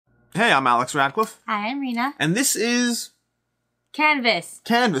Hey, I'm Alex Radcliffe. Hi, I'm Rena. And this is... Canvas.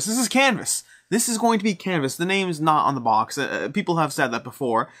 Canvas. This is Canvas. This is going to be Canvas. The name is not on the box. People have said that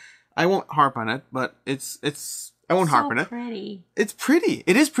before. I won't harp on it, but I won't harp on it. It's so pretty. It's pretty.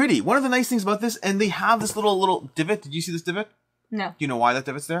 It is pretty. One of the nice things about this, and they have this little divot. Did you see this divot? No. Do you know why that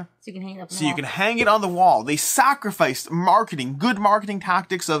divot's there? So you can hang it up on the So wall. you can hang it on the wall. They sacrificed marketing, good marketing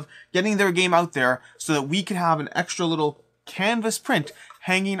tactics of getting their game out there so that we could have an extra little canvas print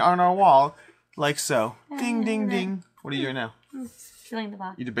hanging on our wall, like so. Ding, ding, ding. What are you doing now? Filling the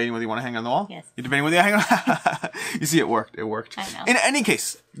box. You debating whether you want to hang on the wall? Yes. You're debating whether you hang on. You see, it worked. It worked. I know. In any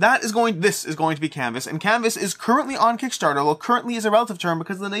case, this is going to be Canvas, and Canvas is currently on Kickstarter. Although currently is a relative term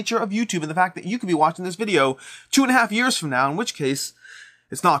because of the nature of YouTube and the fact that you could be watching this video 2.5 years from now, in which case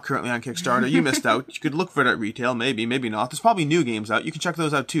it's not currently on Kickstarter. You missed out. You could look for it at retail, maybe, maybe not. There's probably new games out. You can check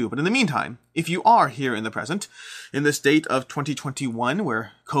those out too. But in the meantime, if you are here in the present, in this date of 2021,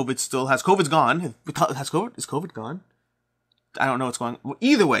 where COVID's gone. Is COVID gone? I don't know what's going on.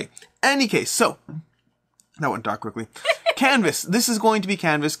 Either way, any case, so that went dark quickly. Canvas. This is going to be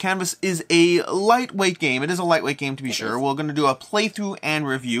Canvas. Canvas is a lightweight game. It is a lightweight game to be sure. We're going to do a playthrough and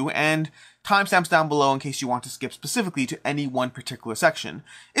review, and timestamps down below in case you want to skip specifically to any one particular section.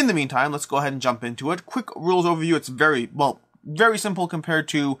 In the meantime, let's go ahead and jump into it. Quick rules overview. It's very simple compared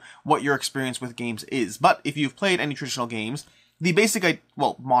to what your experience with games is. But if you've played any traditional games, the basic,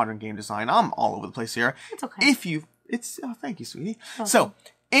 modern game design, I'm all over the place here. It's okay. Thank you, sweetie. Okay. So,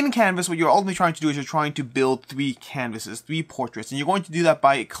 in Canvas, what you're ultimately trying to do is you're trying to build 3 canvases, 3 portraits, and you're going to do that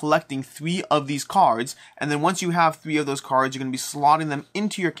by collecting 3 of these cards, and then once you have 3 of those cards, you're going to be slotting them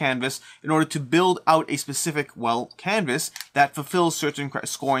into your canvas in order to build out a specific, canvas that fulfills certain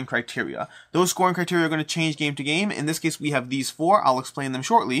scoring criteria. Those scoring criteria are going to change game to game. In this case, we have these 4. I'll explain them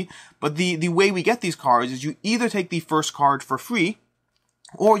shortly, but the way we get these cards is you either take the first card for free,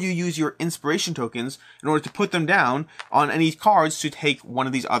 or you use your inspiration tokens in order to put them down on any cards to take one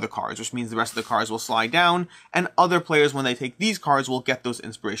of these other cards, which means the rest of the cards will slide down, and other players, when they take these cards, will get those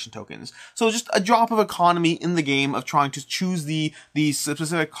inspiration tokens. So just a drop of economy in the game of trying to choose the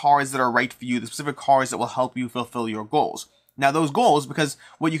specific cards that are right for you, the specific cards that will help you fulfill your goals. Now, those goals, because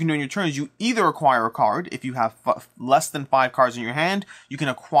what you can do in your turn is you either acquire a card. If you have less than 5 cards in your hand, you can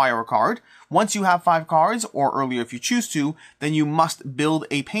acquire a card. Once you have 5 cards, or earlier if you choose to, then you must build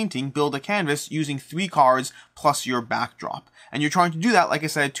a painting, build a canvas using 3 cards plus your backdrop. And you're trying to do that, like I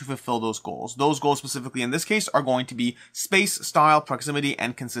said, to fulfill those goals. Those goals specifically in this case are going to be space, style, proximity,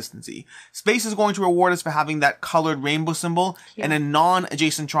 and consistency. Space is going to reward us for having that colored rainbow symbol and a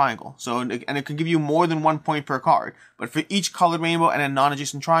non-adjacent triangle. And it can give you more than 1 point per card. But for each colored rainbow and a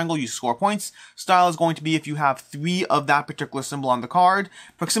non-adjacent triangle, you score points. Style is going to be if you have 3 of that particular symbol on the card.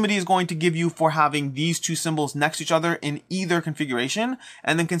 Proximity is going to give you for having these 2 symbols next to each other in either configuration.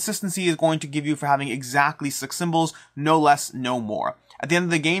 And then consistency is going to give you for having exactly 6 symbols, no less, no more. At the end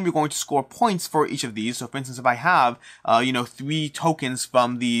of the game, you're going to score points for each of these. So, for instance, if I have, 3 tokens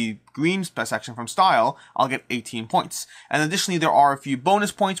from the green section from style, I'll get 18 points. And additionally, there are a few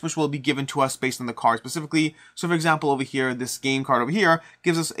bonus points which will be given to us based on the card specifically. So, for example, over here, this game card over here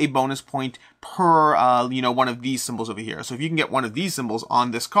gives us a bonus point per, one of these symbols over here. So, if you can get one of these symbols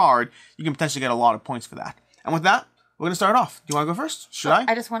on this card, you can potentially get a lot of points for that. And with that, we're going to start off. Do you want to go first? Should I?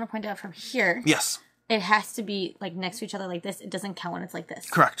 I just want to point out from here. Yes. It has to be next to each other like this. It doesn't count when it's like this.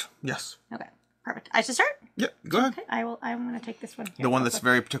 Correct. Yes. Okay. Perfect. I should start? Yep. Go ahead. Okay. I'm going to take this one here. The one that's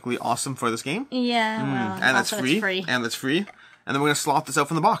very particularly awesome for this game. Yeah. Well, and that's free. And that's free. And then we're going to slot this out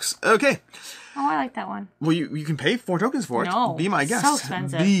from the box. Okay. Oh, I like that one. Well, you can pay 4 tokens for it. No. Be my guest. So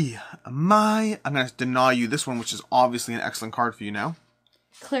expensive. I'm going to deny you this one, which is obviously an excellent card for you now.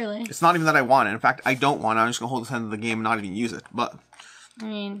 Clearly. It's not even that I want it. In fact, I don't want it. I'm just going to hold this end of the game and not even use it. But I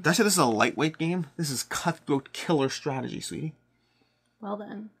mean, did I say this is a lightweight game? This is cutthroat killer strategy, sweetie. Well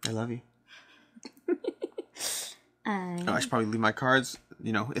then. I love you. I should probably leave my cards,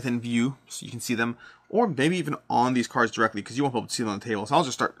 within view so you can see them. Or maybe even on these cards directly because you won't be able to see them on the table. So I'll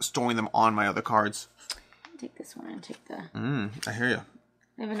just start storing them on my other cards. I'll take this one and take the... I hear you. I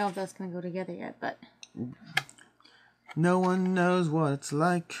don't even know if that's going to go together yet, but... No one knows what it's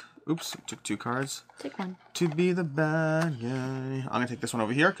like. Oops, took 2 cards. Take one. To be the bad guy. I'm going to take this one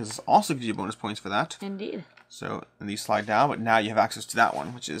over here because this also gives you bonus points for that. Indeed. So, and these slide down, but now you have access to that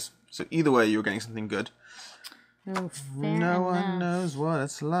one, which is... So either way, you're getting something good. Oh, fair No one enough. knows what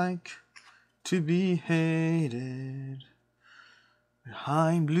it's like to be hated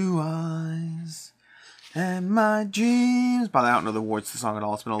behind blue eyes and my dreams. By the way, I don't know the words to the song at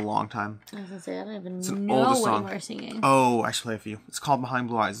all. It's been a long time. I was going to say, I don't It's even an know older what song. you are singing. Oh, I should play it for you. It's called Behind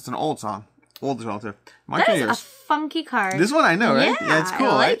Blue Eyes. It's an old song. Oldest relative. My That turn, is a yours. funky card. This one I know, right? Yeah, It's cool,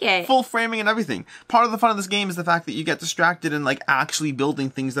 I like right? it. Full framing and everything. Part of the fun of this game is the fact that you get distracted and like actually building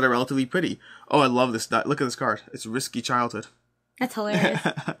things that are relatively pretty. Oh, I love this. Look at this card. It's Risky Childhood. That's hilarious.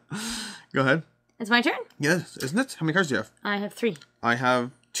 Go ahead. It's my turn? Yes, isn't it? How many cards do you have? I have 3. I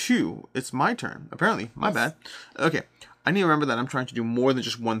have 2. It's my turn, apparently. My bad. Okay. I need to remember that I'm trying to do more than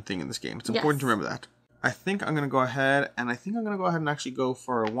just one thing in this game. It's important to remember that. I think I'm going to go ahead, and actually go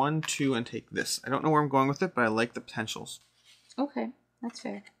for a 1, 2, and take this. I don't know where I'm going with it, but I like the potentials. Okay, that's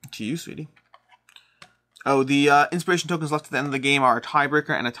fair. To you, sweetie. Oh, the inspiration tokens left at the end of the game are a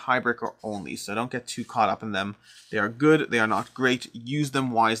tiebreaker and a tiebreaker only, so don't get too caught up in them. They are good, they are not great. Use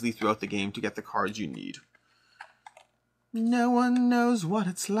them wisely throughout the game to get the cards you need. No one knows what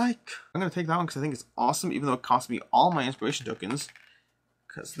it's like. I'm going to take that one because I think it's awesome, even though it cost me all my inspiration tokens.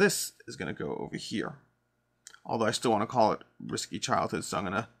 Because this is going to go over here. Although I still want to call it Risky Childhood, so I'm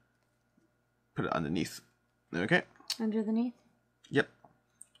going to put it underneath. Okay? Underneath? Yep.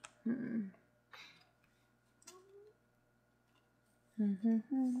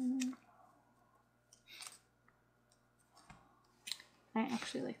 I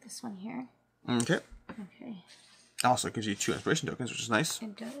actually like this one here. Okay. Okay. Also, it gives you 2 inspiration tokens, which is nice.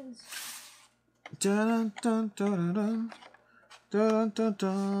 It does. Dun, dun, dun, dun, dun, dun,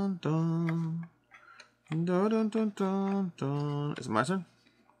 dun, dun. Dun, dun, dun, dun, dun. Is it my turn?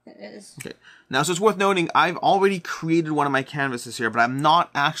 It is. Okay. Now, so it's worth noting, I've already created one of my canvases here, but I'm not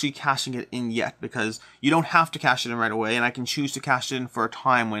actually cashing it in yet, because you don't have to cash it in right away, and I can choose to cash it in for a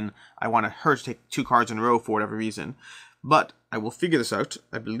time when I want her to take 2 cards in a row for whatever reason. But I will figure this out.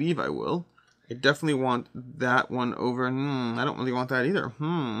 I believe I will. I definitely want that one over. I don't really want that either.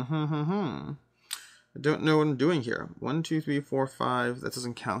 I don't know what I'm doing here. 1, 2, 3, 4, 5. That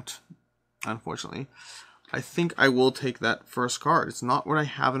doesn't count, unfortunately. I think I will take that first card. It's not what I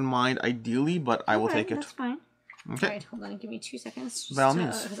have in mind ideally, but I will take it. That's fine. Okay. Alright, hold on. Give me 2 seconds. By all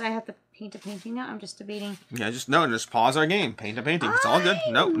means. Because I have to paint a painting now. I'm just debating. Yeah, just pause our game. Paint a painting. It's all good.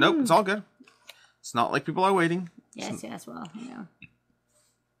 Nope, it's all good. It's not like people are waiting. Yes, well, I know.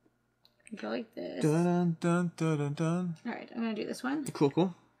 Go like this. Dun, dun, dun, dun, dun. Alright, I'm going to do this one.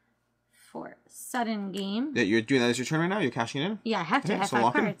 Cool. For sudden game. Yeah, you're doing that as your turn right now? You're cashing it in? Yeah, I have to. Okay, I have so 5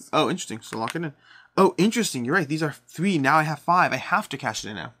 lock it in. cards. Oh, interesting. So lock it in. Oh, interesting. You're right. These are 3. Now I have 5. I have to cash it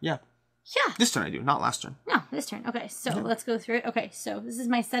in now. Yeah. Yeah. This turn I do, not last turn. No, this turn. Okay, so let's go through it. Okay, so this is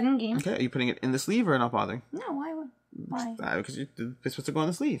my sudden game. Okay, are you putting it in the sleeve or not bothering? No, why? Because it's supposed to go on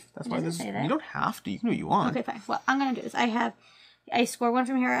the sleeve. That's why this. Say that. You don't have to. You can do what you want. Okay, fine. Well, I'm gonna do this. I score 1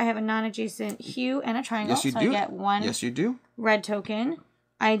 from here. I have a non-adjacent hue and a triangle. Yes, you so do. I get 1 Yes, you do. red token.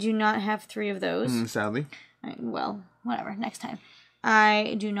 I do not have 3 of those. Sadly. Well, whatever. Next time.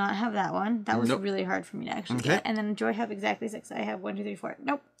 I do not have that one. That was really hard for me to actually get. And then do I have exactly 6? I have 1, 2, 3, 4.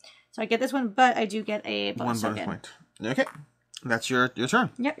 Nope. So I get this one, but I do get a bonus 1 bonus token. point. Okay. That's your turn.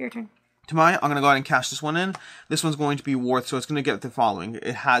 Yep, your turn. To mine, I'm going to go ahead and cash this one in. This one's going to be worth, so it's going to get the following.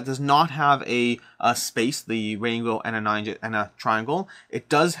 It does not have a space, the rainbow and a triangle. It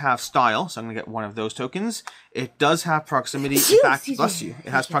does have style, so I'm going to get 1 of those tokens. It does have proximity. In fact, bless you, it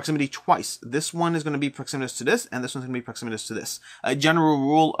has proximity twice. This one is going to be proximitous to this, and this one's going to be proximitous to this. A general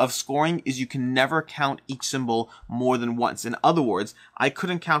rule of scoring is you can never count each symbol more than once. In other words, I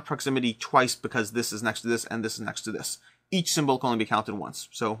couldn't count proximity twice because this is next to this and this is next to this. Each symbol can only be counted once,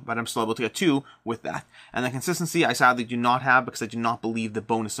 but I'm still able to get 2 with that. And the consistency I sadly do not have because I do not believe the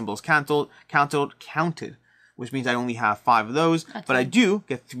bonus symbol is counted, which means I only have 5 of those, but I do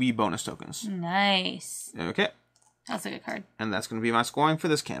get 3 bonus tokens. Nice. Okay. That's a good card. And that's going to be my scoring for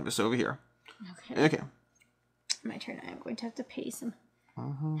this canvas over here. Okay. My turn. I'm going to have to pay some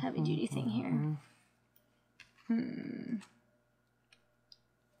heavy-duty thing here.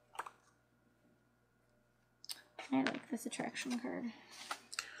 I like this attraction card.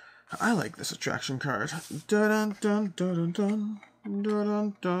 I like this attraction card. Dun, dun, dun, dun, dun,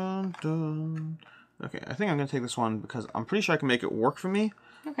 dun, dun, dun. Okay, I think I'm going to take this one because I'm pretty sure I can make it work for me.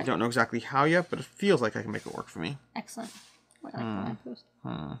 Okay. I don't know exactly how yet, but it feels like I can make it work for me. Excellent. What I like the post.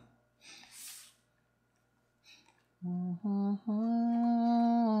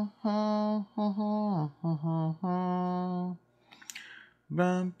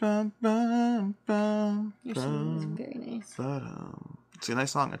 Bum, bum, bum, bum, Your singing is very nice. It's a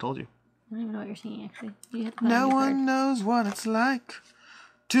nice song, I told you. I don't even know what you're singing, actually. No one knows what it's like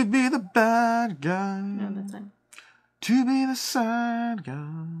to be the bad guy. No, that's fine. To be the sad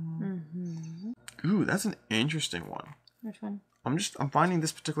guy. Ooh, that's an interesting one. Which one? I'm finding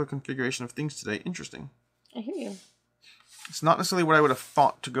this particular configuration of things today interesting. I hear you. It's not necessarily what I would have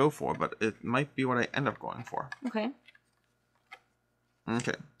thought to go for, but it might be what I end up going for. Okay.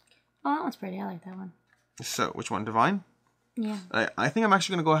 Okay. Oh, that one's pretty. I like that one. So, which one? Divine? Yeah. I think I'm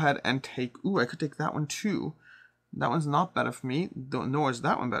actually going to go ahead and take... Ooh, I could take that one too. That one's not better for me. Nor is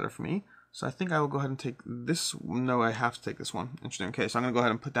that one better for me. So I think I will go ahead and take this. No, I have to take this one. Interesting. Okay, so I'm going to go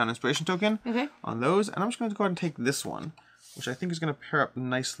ahead and put down inspiration token on those. And I'm just going to go ahead and take this one, which I think is going to pair up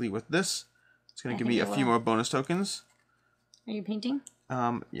nicely with this. It's going to give me a few more bonus tokens. Are you painting?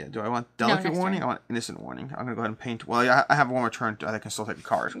 Yeah. Do I want delicate warning? Turn. I want innocent warning. I'm going to go ahead and paint. Well, I have one more turn. I can still take a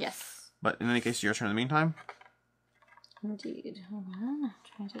card. Yes. But in any case, your turn in the meantime. Indeed. Hold on.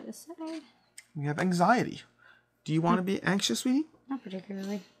 I'm trying to decide. We have anxiety. Do you want to be anxious, sweetie? Not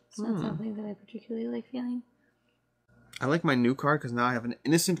particularly. It's not something that I particularly like feeling. I like my new card because now I have an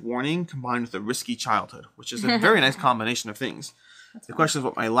innocent warning combined with a risky childhood, which is a very nice combination of things. The question is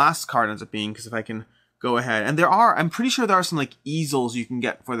what my last card ends up being, because if I can go ahead, and I'm pretty sure there are some like easels you can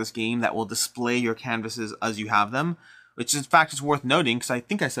get for this game that will display your canvases as you have them, which in fact is worth noting because I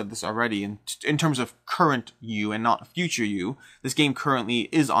think I said this already. In terms of current you and not future you, this game currently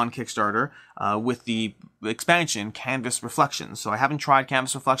is on Kickstarter with the expansion Canvas Reflections. So I haven't tried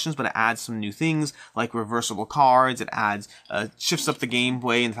Canvas Reflections, but it adds some new things like reversible cards. It adds shifts up the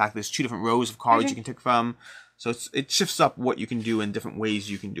gameplay. In fact, there's 2 different rows of cards you can pick from. So it shifts up what you can do in different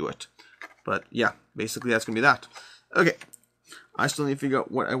ways you can do it. But yeah, basically that's gonna be that. Okay, I still need to figure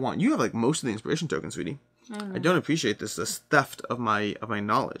out what I want. You have like most of the inspiration tokens, sweetie. I don't appreciate this theft of my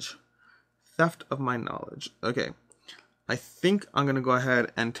knowledge. Theft of my knowledge. Okay. I think I'm going to go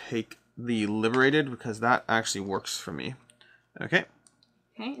ahead and take the liberated because that actually works for me. Okay.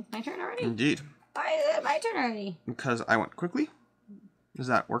 Okay, it's my turn already? Indeed. Why is it my turn already? Because I went quickly. Does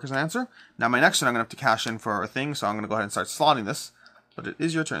that work as an answer? Now my next turn I'm going to have to cash in for a thing, so I'm going to go ahead and start slotting this. But it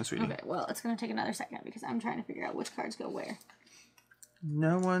is your turn, sweetie. Okay, well, it's going to take another second because I'm trying to figure out which cards go where.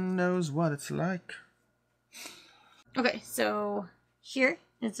 No one knows what it's like. Okay, so here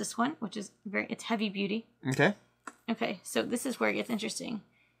is this one, which is it's heavy beauty. Okay. Okay, so this is where it gets interesting.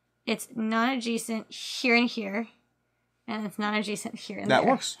 It's non-adjacent here and here, and it's non-adjacent here and there. That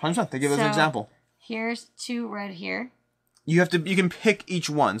works. 100%. They give us an example. Here's 2 red here. You can pick each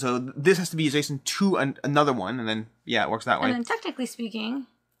one. So this has to be adjacent to another one, and then yeah, it works that way. And then technically speaking,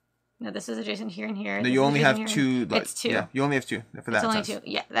 no, this is adjacent here and here. No, you only have 2. Like, it's 2. Yeah, you only have 2 for that. It's only 2.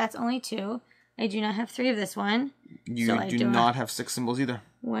 Yeah, that's only 2. I do not have 3 of this one. You do not have 6 symbols either.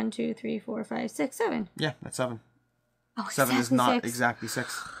 1, 2, 3, 4, 5, 6, 7. Yeah, that's 7. Oh, 7 is not 6. exactly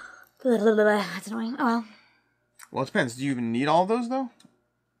 6. That's annoying. Oh well. Well, it depends. Do you even need all of those though?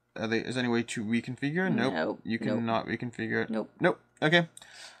 Is there any way to reconfigure? Nope. You cannot reconfigure it. Nope. Okay.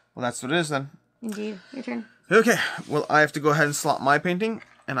 Well, that's what it is then. Indeed. Your turn. Okay. Well, I have to go ahead and slot my painting,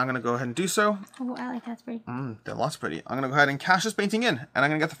 and I'm going to go ahead and do so. Oh, I like that's pretty. They're lots pretty. I'm going to go ahead and cash this painting in, and I'm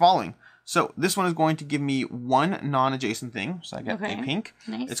going to get the following. So this one is going to give me 1 non-adjacent thing. So I get a pink.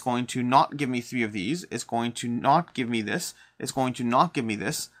 Nice. It's going to not give me 3 of these. It's going to not give me this. It's going to not give me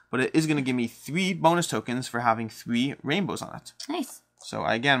this. But it is going to give me 3 bonus tokens for having 3 rainbows on it. Nice. So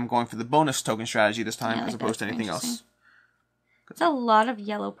again, I'm going for the bonus token strategy this time as opposed to anything else. It's a lot of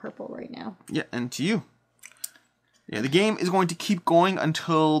yellow-purple right now. Yeah, and to you. Yeah, the game is going to keep going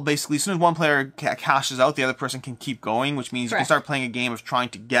until basically as soon as one player cashes out, the other person can keep going, which means you can start playing a game of trying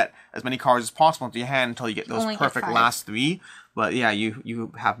to get as many cards as possible into your hand until you get those perfect last 3. But yeah,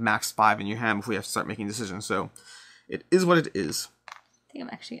 you have max 5 in your hand before you have to start making decisions. So it is what it is. I think I'm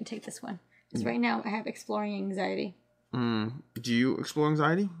actually going to take this one. Because right now I have exploring anxiety. Do you explore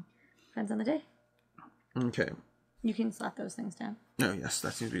anxiety? Depends on the day. Okay. You can slot those things down. Oh, yes,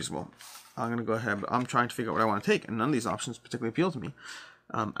 that seems reasonable. I'm going to go ahead, but I'm trying to figure out what I want to take, and none of these options particularly appeal to me.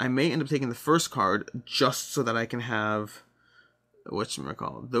 I may end up taking the first card just so that I can have...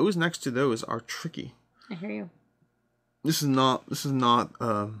 Whatchamacallit. Those next to those are tricky. I hear you. This is not...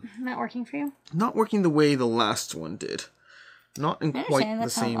 Not working for you? Not working the way the last one did. Not in quite the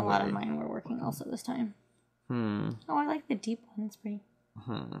same way. A lot of mine were working also this time. Oh, I like the deep one. It's pretty.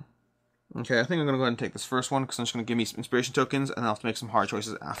 Okay, I think I'm going to go ahead and take this first one because it's going to give me some inspiration tokens and I'll have to make some hard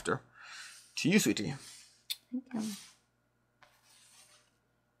choices after. To you, sweetie. Thank you.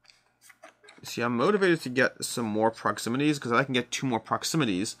 See, I'm motivated to get some more proximities because if I can get 2 more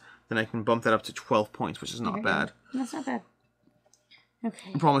proximities, then I can bump that up to 12 points, which is not bad. That's not bad.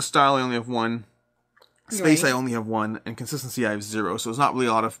 Okay. The problem is style, I only have 1. Space, I only have 1. And consistency, I have 0. So it's not really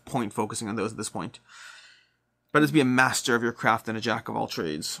a lot of point focusing on those at this point. Better to be a master of your craft than a jack of all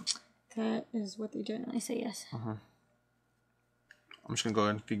trades. That is what they generally say, yes. I'm just going to go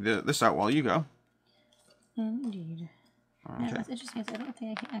ahead and figure this out while you go. Indeed. Okay. Yeah, that's interesting. I don't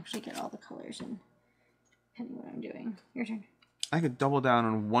think I can actually get all the colors in depending what I'm doing. Your turn. I could double down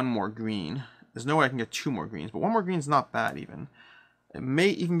on 1 more green. There's no way I can get 2 more greens, but 1 more green is not bad even. It may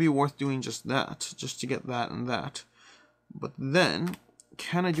even be worth doing just that, just to get that and that. But then,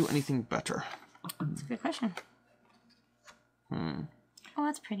 can I do anything better? That's a good question. Oh,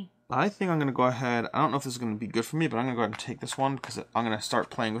 that's pretty. I think I'm going to go ahead. I don't know if this is going to be good for me, but I'm going to go ahead and take this one because I'm going to start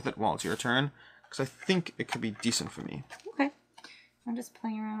playing with it while it's your turn. Because I think it could be decent for me. Okay. I'm just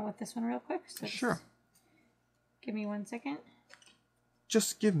playing around with this one real quick. So sure. Give me 1 second.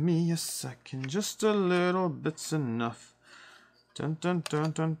 Just give me a second. Just a little bit's enough. Dun dun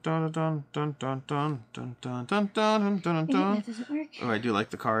dun dun dun dun dun dun dun dun dun dun dun dun dun. That doesn't work. Oh, I do like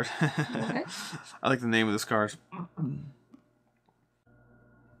the card. What? I like the name of this card.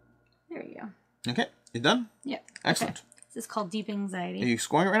 There you go. Okay, you done? Yep. Excellent. Okay. This is called Deep Anxiety. Are you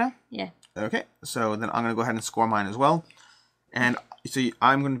scoring it right now? Yeah. Okay, so then I'm going to go ahead and score mine as well. And so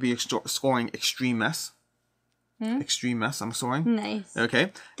I'm going to be scoring Extreme Mess. Extreme Mess, I'm scoring. Nice.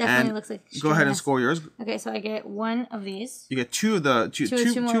 Okay. Definitely and looks like go ahead and score yours. Okay, so I get one of these. You get two of the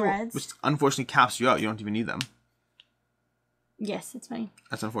two more reds. which unfortunately caps you out. You don't even need them. Yes, it's fine.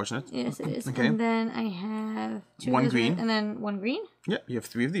 That's unfortunate. Yes, it is. Okay. And then I have two one of green. And then one green? Yeah, you have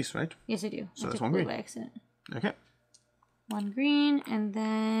 3 of these, right? Yes, I do. So I that's took one blue green. by accident. Okay. One green, and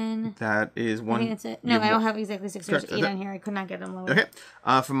then... That is one... I think that's it. No, I don't have exactly 6. There's 8 on here. I could not get them lower. Okay.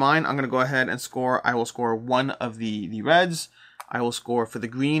 For mine, I'm going to go ahead and score... I will score 1 of the reds. I will score for the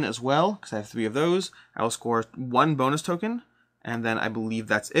green as well, because I have 3 of those. I will score 1 bonus token. And then I believe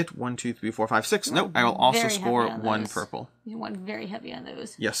that's it. 1, 2, 3, 4, 5, 6. Nope. I will also score 1 purple. You went very heavy on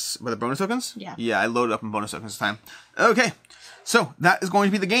those. Yes. With the bonus tokens? Yeah. Yeah, I loaded up in bonus tokens this time. Okay. So, that is going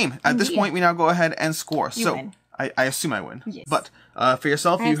to be the game. At this point, we now go ahead and score. You win. I assume I win. Yes. But for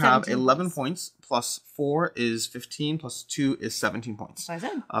yourself, you have 11 points. points. Plus 4 is 15. Plus 2 is 17 points. That's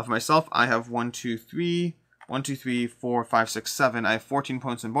what I said. For myself, I have 1, 2, 3... 1, 2, 3, 4, 5, 6, 7. I have 14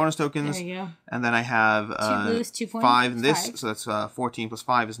 points in bonus tokens. There you go. And then I have 2 blues, 2 points. 5 in this. 5. So that's 14 plus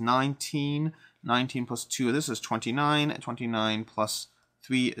 5 is 19. 19 plus 2 of this is 29. 29 plus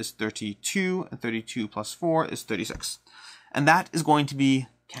 3 is 32. And 32 plus 4 is 36. And that is going to be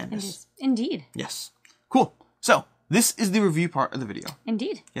canvas. Indeed. Yes. Cool. So, this is the review part of the video.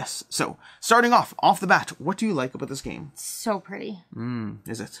 Indeed. Yes. So, starting off the bat, what do you like about this game? So pretty.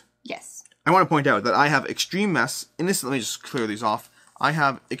 Is it? Yes. I want to point out that I have Extreme Mess, Innocent, let me just clear these off. I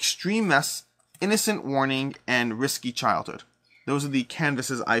have Extreme Mess, Innocent Warning, and Risky Childhood. Those are the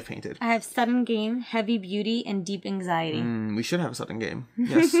canvases I painted. I have Sudden Game, Heavy Beauty, and Deep Anxiety. We should have a Sudden Game.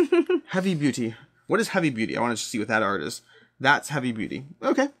 Yes. Heavy Beauty. What is Heavy Beauty? I want to see what that art is. That's Heavy Beauty.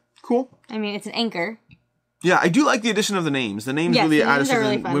 Okay, cool. I mean, it's an anchor. Yeah, I do like the addition of the names. The names really add a certain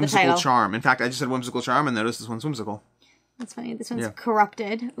really fun, whimsical charm. In fact, I just said whimsical charm and notice this one's whimsical. That's funny. This one's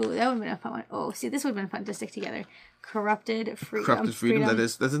Corrupted. Ooh, that would have been a fun one. Oh, see, this would have been fun to stick together. Corrupted Freedom. Corrupted Freedom. That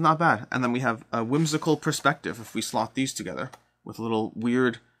is not bad. And then we have a whimsical perspective if we slot these together with a little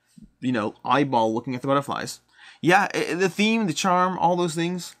weird, eyeball looking at the butterflies. Yeah, the theme, the charm, all those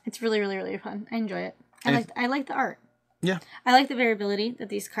things. It's really, really, really fun. I enjoy it. I like the art. Yeah. I like the variability that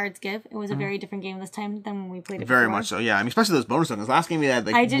these cards give. It was a very different game this time than when we played it before. Very much so, yeah. I mean, especially those bonus tokens. Last game we had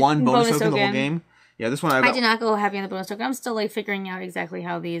I did one bonus bonus token the whole token. game. Yeah, this one I did not go heavy on the bonus token. I'm still figuring out exactly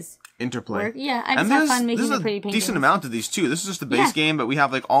how these interplay work. Yeah, I just have fun making the pretty paintings. There's a decent amount of these too. This is just the base game, but we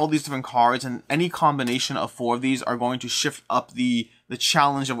have all these different cards, and any combination of 4 of these are going to shift up the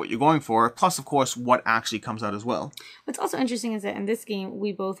challenge of what you're going for. Plus, of course, what actually comes out as well. What's also interesting is that in this game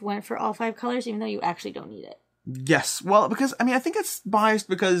we both went for all 5 colors, even though you actually don't need it. Yes, well, because, I think it's biased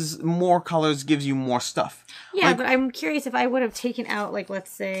because more colors gives you more stuff. Yeah, but I'm curious if I would have taken out, let's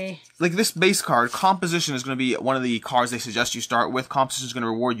say... this base card, Composition is going to be one of the cards they suggest you start with. Composition is going to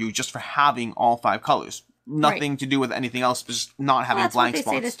reward you just for having all 5 colors. Nothing to do with anything else, just not having blank spots. That's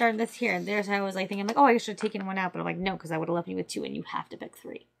what they say to start this here. And there's how I was thinking, I should have taken one out. But I'm like, no, because I would have left you with 2 and you have to pick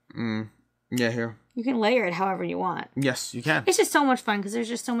 3. Yeah, here. You can layer it however you want. Yes, you can. It's just so much fun because there's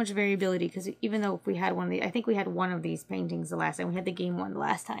just so much variability. Because even though if we had one of these, I think we had one of these paintings the last time. We had the game one the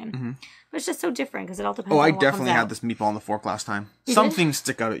last time. But it's just so different because it all depends on what I comes definitely had out. this meatball on the fork last time. You Some did? things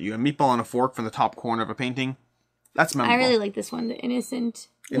stick out at you. A meatball on a fork from the top corner of a painting, that's memorable. I really like this one, the Innocent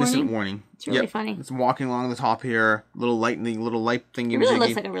Warning. It's really funny. It's walking along the top here, little light thingy. It really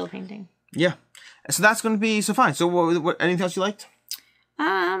looks like a real painting. Yeah. So that's going to be fine. So what anything else you liked?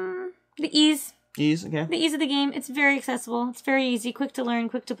 The ease. Ease, okay. The ease of the game. It's very accessible. It's very easy, quick to learn,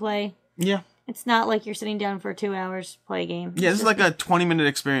 quick to play. Yeah. It's not like you're sitting down for 2 hours to play a game. Yeah, this is like a 20-minute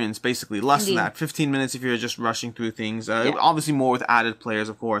experience, basically. Less than that. 15 minutes if you're just rushing through things. Obviously more with added players,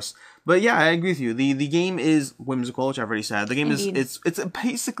 of course. But yeah, I agree with you. The game is whimsical, which I've already said. The game is it's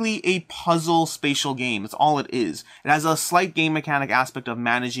basically a puzzle spatial game. It's all it is. It has a slight game mechanic aspect of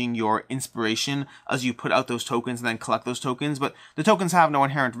managing your inspiration as you put out those tokens and then collect those tokens. But the tokens have no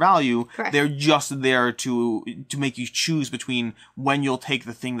inherent value. Correct. They're just there to make you choose between when you'll take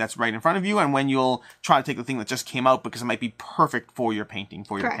the thing that's right in front of you and when you'll try to take the thing that just came out because it might be perfect for your painting,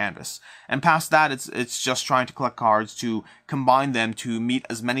 for your canvas. And past that, it's just trying to collect cards to combine them to meet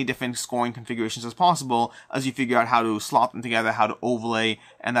as many different scoring configurations as possible as you figure out how to slot them together, how to overlay,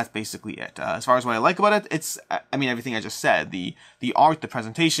 and that's basically it. As far as what I like about it, it's, I mean, everything I just said. The art, the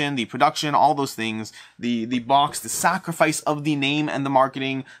presentation, the production, all those things, the box, the sacrifice of the name and the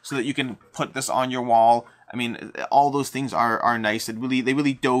marketing so that you can put this on your wall. I mean, all those things are nice. They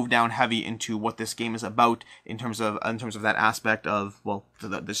really dove down heavy into what this game is about in terms of that aspect of, well,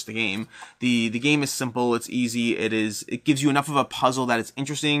 the game. The game is simple. It's easy. It gives you enough of a puzzle that it's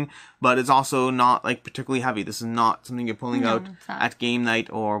interesting, but it's also not like particularly heavy. This is not something you're pulling out at game night,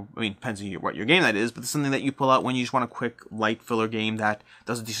 or I mean, depends on what your game night is. But it's something that you pull out when you just want a quick light filler game that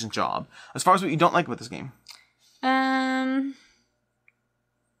does a decent job. As far as what you don't like about this game.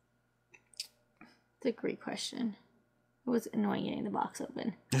 That's a great question. It was annoying getting the box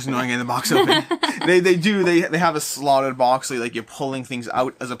open. It's annoying getting the box open. They have a slotted box, so like you're pulling things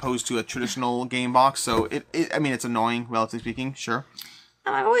out as opposed to a traditional game box. So I mean, it's annoying, relatively speaking. Sure.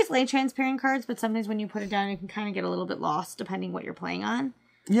 I've always laid transparent cards, but sometimes when you put it down, it can kind of get a little bit lost depending what you're playing on.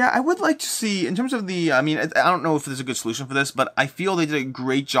 Yeah, I would like to see, in terms of I mean, I don't know if there's a good solution for this, but I feel they did a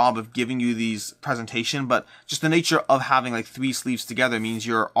great job of giving you these presentation, but just the nature of having like 3 sleeves together means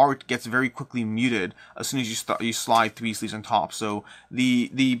your art gets very quickly muted as soon as you slide 3 sleeves on top. So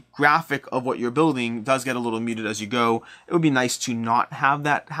the graphic of what you're building does get a little muted as you go. It would be nice to not have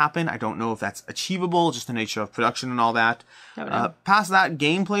that happen. I don't know if that's achievable, just the nature of production and all that. Past that,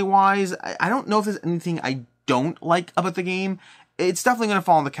 gameplay-wise, I don't know if there's anything I don't like about the game. It's definitely going to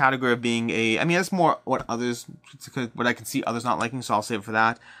fall in the category of being I mean, that's more what I can see others not liking, so I'll save it for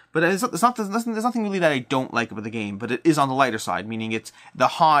that. But there's nothing really that I don't like about the game, but it is on the lighter side, meaning the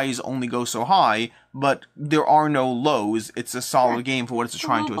highs only go so high, but there are no lows. It's a solid game for what it's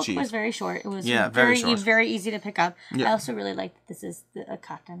trying to achieve. It was very short. It was very short. Very easy to pick up. Yeah. I also really like that this is a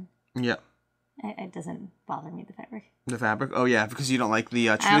cotton. Yeah. It doesn't bother me, the fabric. The fabric? Oh, yeah, because you don't like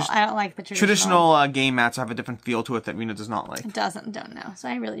the I don't like the traditional game mats have a different feel to it that Rena does not like. It don't know. So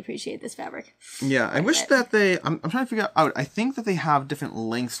I really appreciate this fabric. Yeah, I wish that I'm trying to figure out. I think that they have different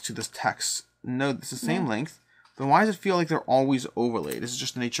lengths to this text. No, it's the same length. Then why does it feel like they're always overlaid? This is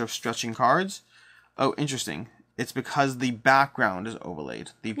just the nature of stretching cards. Oh, interesting. It's because the background is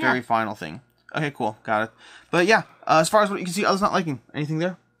overlaid. The very final thing. Okay, cool. Got it. But yeah, as far as what you can see, others not liking. Anything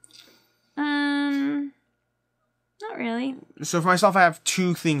there? Not really. So for myself, I have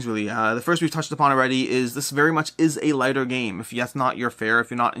 2 things really. The first we've touched upon already is this very much is a lighter game. If that's not your fare, if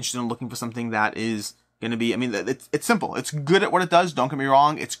you're not interested in looking for something that is going to be, I mean, it's simple. It's good at what it does, don't get me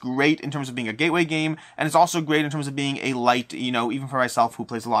wrong. It's great in terms of being a gateway game, and it's also great in terms of being a light, even for myself who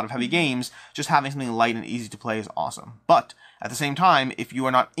plays a lot of heavy games, just having something light and easy to play is awesome. But at the same time, if you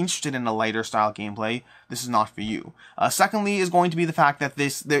are not interested in a lighter style gameplay, this is not for you. Secondly is going to be the fact that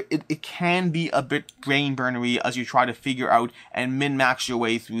it can be a bit brain burnery as you try to figure out and min-max your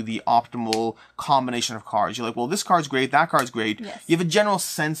way through the optimal combination of cards. You're like, well, this card's great, that card's great. Yes. You have a general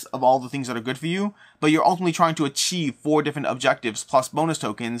sense of all the things that are good for you, but you're ultimately trying to achieve 4 different objectives plus bonus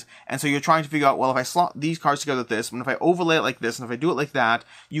tokens, and so you're trying to figure out, well, if I slot these cards together with this, and if I overlay it like this, and if I do it like that,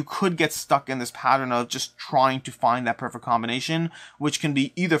 you could get stuck in this pattern of just trying to find that perfect combination, which can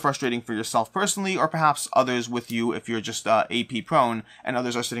be either frustrating for yourself personally, or perhaps others with you if you're just AP prone, and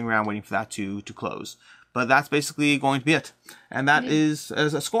others are sitting around waiting for that to close. But that's basically going to be it. And that is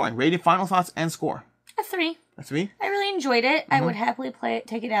as a scoring. Rated, final thoughts, and score. A 3. A 3? I really enjoyed it. I would happily play it,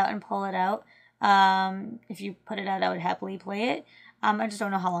 take it out, and pull it out. If you put it out, I would happily play it. I just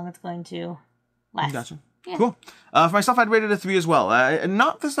don't know how long it's going to last. Gotcha. Yeah. Cool. For myself, I'd rate it a 3 as well.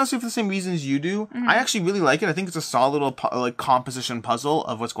 Not necessarily for the same reasons you do. I actually really like it. I think it's a solid little composition puzzle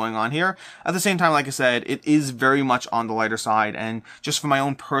of what's going on here. At the same time, like I said, it is very much on the lighter side. And just for my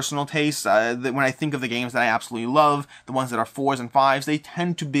own personal taste, when I think of the games that I absolutely love, the ones that are 4s and 5s, they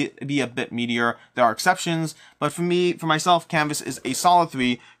tend to be a bit meatier. There are exceptions, but for myself, Canvas is a solid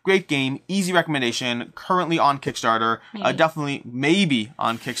 3. Great game, easy recommendation, currently on Kickstarter. Definitely, maybe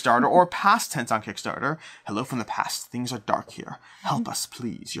on Kickstarter, or past tense on Kickstarter. Hello from the past. Things are dark here. Help us,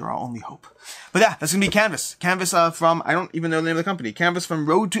 please. You're our only hope. But yeah, that's going to be Canvas. Canvas from, I don't even know the name of the company. Canvas from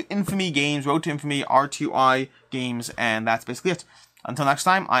Road to Infamy Games, Road to Infamy, R2I Games, and that's basically it. Until next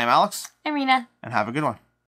time, I am Alex. I'm Rena. And have a good one.